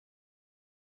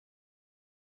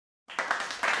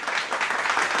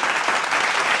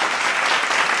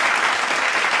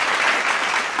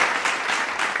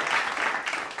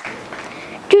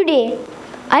Today,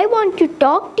 I want to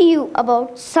talk to you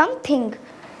about something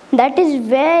that is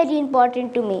very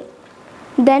important to me: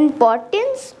 the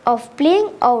importance of playing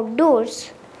outdoors.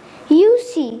 You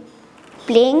see,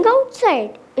 playing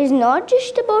outside is not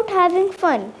just about having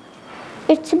fun,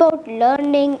 it's about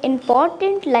learning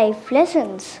important life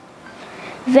lessons.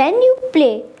 When you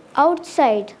play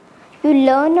outside, you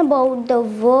learn about the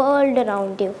world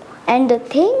around you and the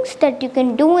things that you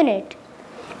can do in it.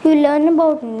 You learn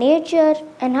about nature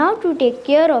and how to take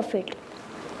care of it.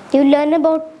 You learn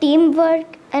about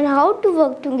teamwork and how to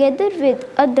work together with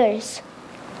others.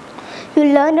 You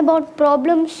learn about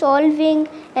problem solving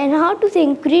and how to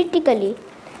think critically.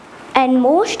 And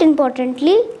most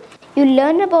importantly, you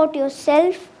learn about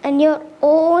yourself and your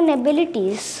own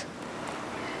abilities.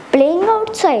 Playing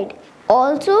outside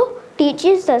also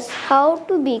teaches us how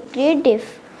to be creative.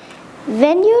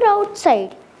 When you're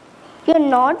outside, you're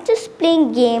not just playing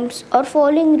games or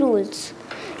following rules.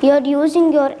 You're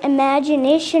using your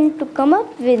imagination to come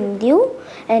up with new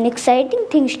and exciting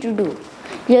things to do.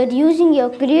 You're using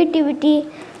your creativity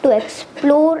to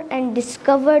explore and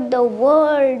discover the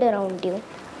world around you.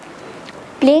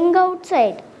 Playing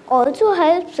outside also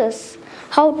helps us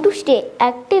how to stay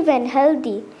active and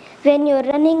healthy. When you're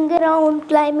running around,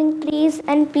 climbing trees,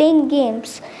 and playing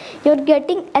games, you're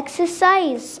getting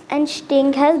exercise and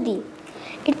staying healthy.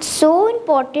 It's so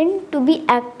important to be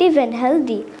active and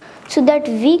healthy so that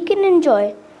we can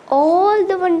enjoy all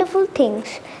the wonderful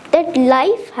things that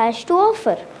life has to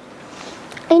offer.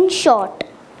 In short,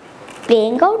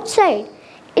 playing outside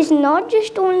is not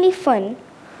just only fun,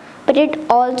 but it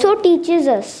also teaches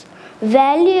us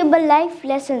valuable life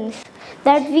lessons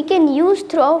that we can use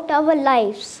throughout our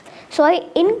lives. So I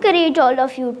encourage all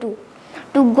of you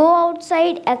to go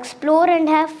outside, explore and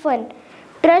have fun.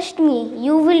 Trust me,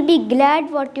 you will be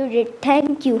glad what you did.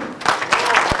 Thank you.